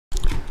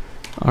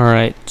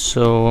Alright,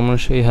 so I'm going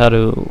to show you how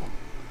to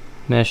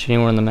mesh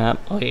anywhere on the map.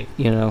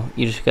 You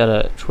just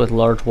gotta, with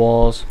large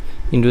walls,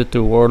 you can do it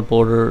through world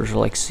borders or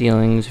like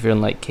ceilings if you're in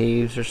like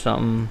caves or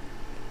something.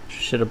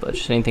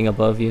 Just anything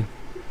above you.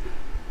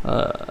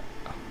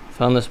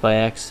 Found this by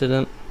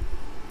accident.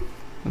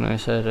 And I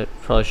said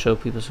I'd probably show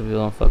people so people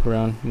don't fuck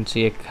around. You can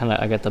see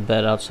I got the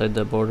bed outside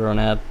the border on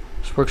AB.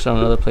 This works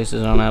on other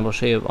places on AB. I'll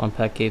show you on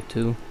Pack Cave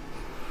too.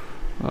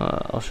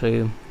 I'll show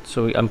you.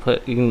 So you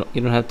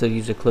don't have to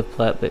use a cliff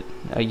plat, but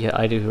yeah,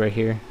 I do right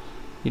here.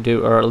 You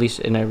do, or at least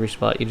in every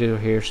spot you do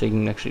here, so you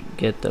can actually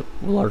get the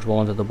large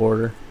wall into the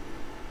border.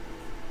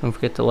 Don't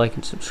forget to like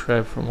and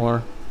subscribe for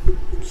more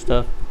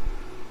stuff.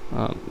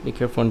 Be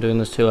careful when doing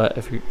this too.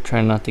 If you're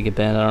trying not to get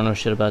banned, I don't know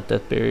shit about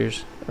death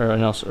barriers, or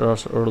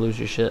lose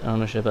your shit. I don't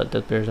know shit about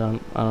death barriers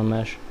on a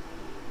mesh.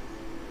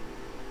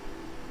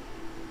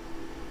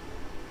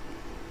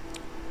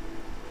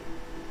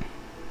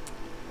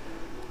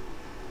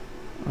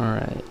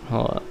 Alright,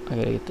 hold on. I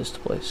gotta get this to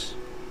place.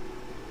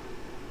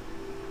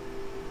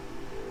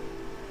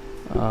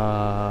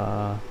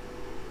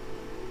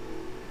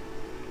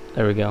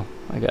 There we go.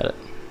 I got it.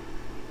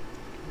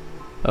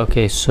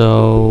 Okay,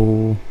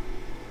 so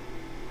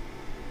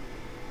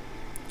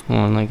hold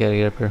on, I gotta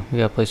get up here. We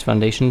gotta place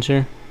foundations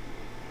here,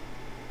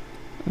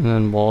 and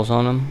then walls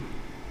on them.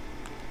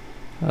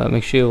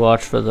 Make sure you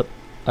watch for the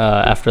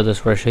after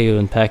this where I show you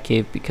in Pack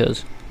Cave,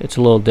 because it's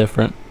a little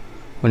different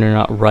when you're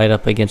not right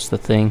up against the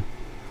thing.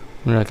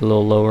 When you're like a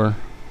little lower.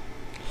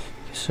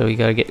 So you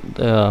gotta get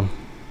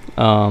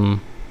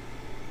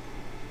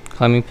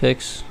climbing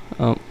picks.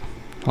 Oh,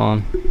 hold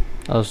on.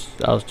 I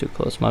was too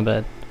close. My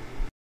bad.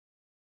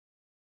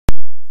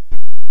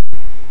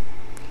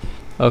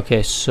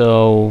 Okay,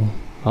 so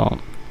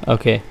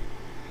okay.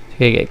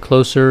 Okay, get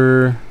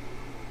closer.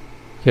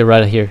 Okay,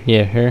 right here.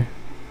 Yeah, here.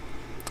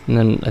 And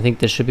then I think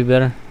this should be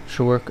better.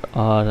 Should work. Did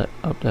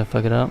I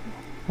fuck it up?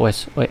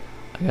 Wait, I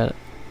got it.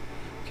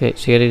 Okay,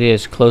 so you gotta get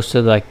as close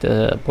to like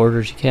the border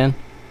as you can,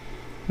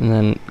 and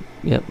then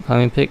yep,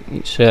 climbing pick.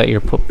 So that your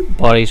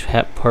body's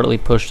partly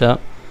pushed out,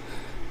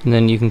 and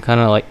then you can kind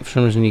of like, for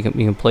some reason you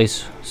can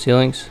place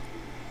ceilings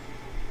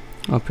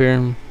up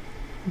here,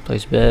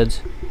 place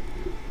beds.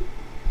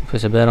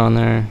 Place a bed on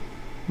there.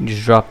 You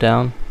just drop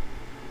down,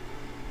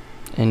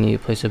 and you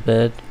place a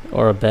bed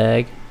or a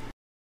bag.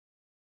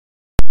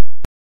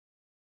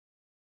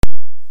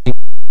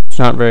 It's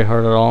not very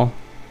hard at all.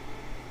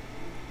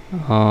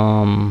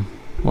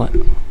 What?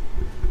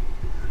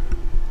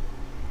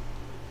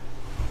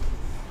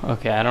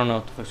 Okay, I don't know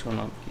what the fuck's going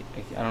on.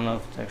 I don't know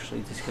if it's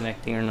actually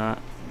disconnecting or not.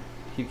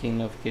 Keep getting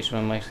notification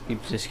when my mic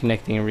keeps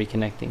disconnecting and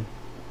reconnecting.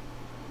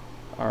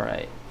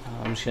 Alright,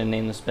 I'm just gonna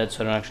name this bed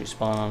so I don't actually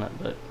spawn on it,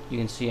 but you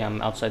can see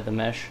I'm outside the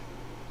mesh.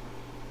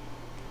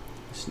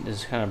 This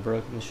is kind of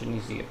broken. This shit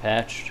needs to get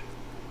patched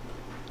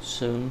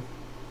sooner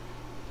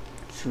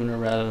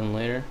rather than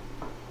later.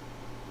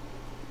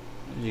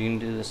 You can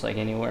do this like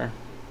anywhere.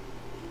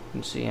 You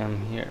can see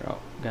I'm here. Oh,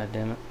 god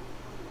damn it.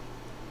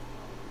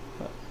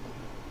 But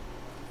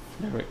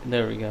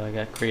there we go. I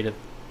got creative.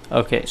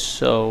 Okay,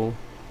 so you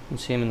can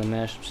see I'm in the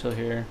mesh. I'm still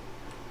here.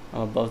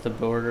 I'm above the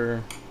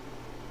border.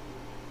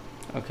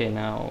 Okay,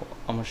 now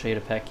I'm gonna show you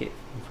the Pack Cave.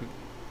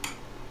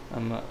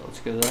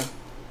 Let's go there.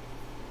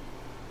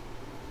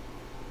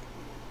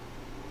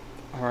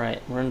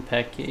 Alright, we're in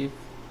Pack Cave.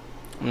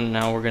 And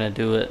now we're gonna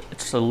do it.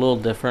 It's a little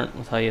different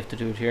with how you have to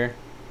do it here.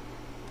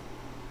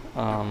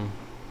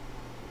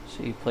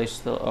 So you place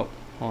the, oh,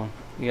 hold on.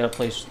 You gotta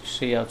place,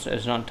 see how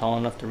it's not tall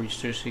enough to reach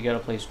through, so you gotta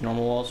place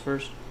normal walls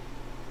first.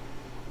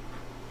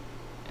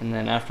 And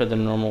then after the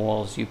normal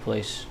walls, you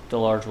place the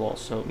large walls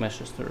so it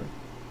meshes through.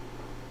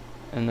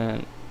 And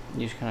then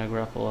you just kind of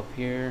grapple up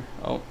here.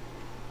 Oh,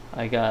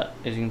 I got,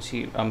 as you can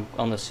see, I'm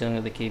on the ceiling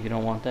of the cave. You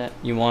don't want that.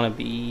 You want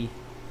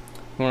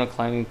to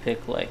climbing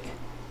pick like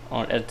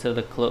at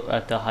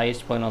the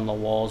highest point on the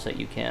walls that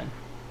you can.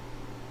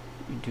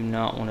 You do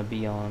not want to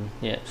be on,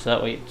 yeah. So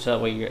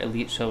that way you're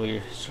elite. So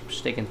you're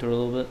sticking through a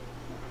little bit.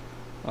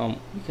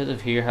 Because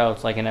of here, how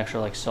it's like an extra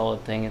like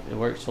solid thing. It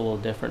works a little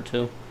different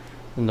too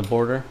than the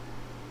border.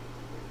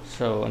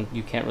 So and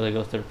you can't really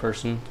go third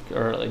person,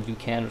 or like you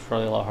can. It's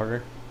probably a lot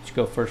harder. Just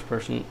go first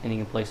person and you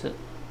can place it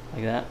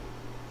like that,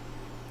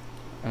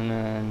 and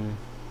then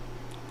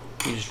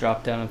you just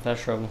drop down and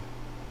fast travel.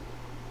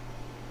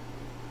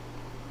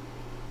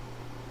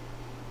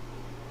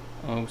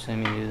 Oops, I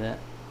mean to do that.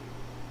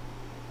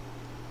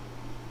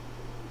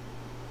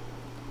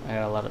 I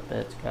got a lot of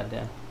beds,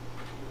 goddamn.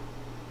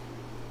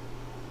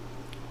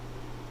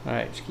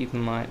 Alright, just keep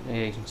in mind,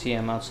 yeah, you can see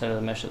I'm outside of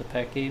the mesh of the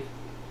Pack Cave.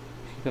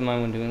 Just keep in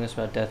mind when doing this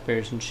about death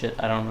barriers and shit,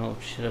 I don't know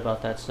shit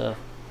about that stuff,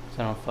 because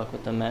I don't fuck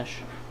with the mesh.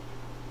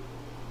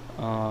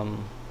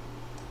 Don't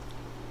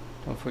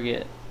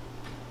forget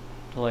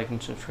to like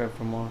and subscribe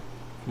for more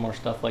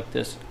stuff like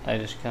this. I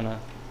just kind of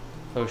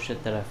throw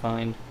shit that I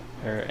find,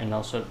 and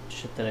also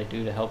shit that I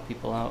do to help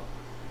people out,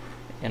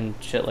 and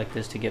shit like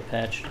this to get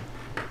patched.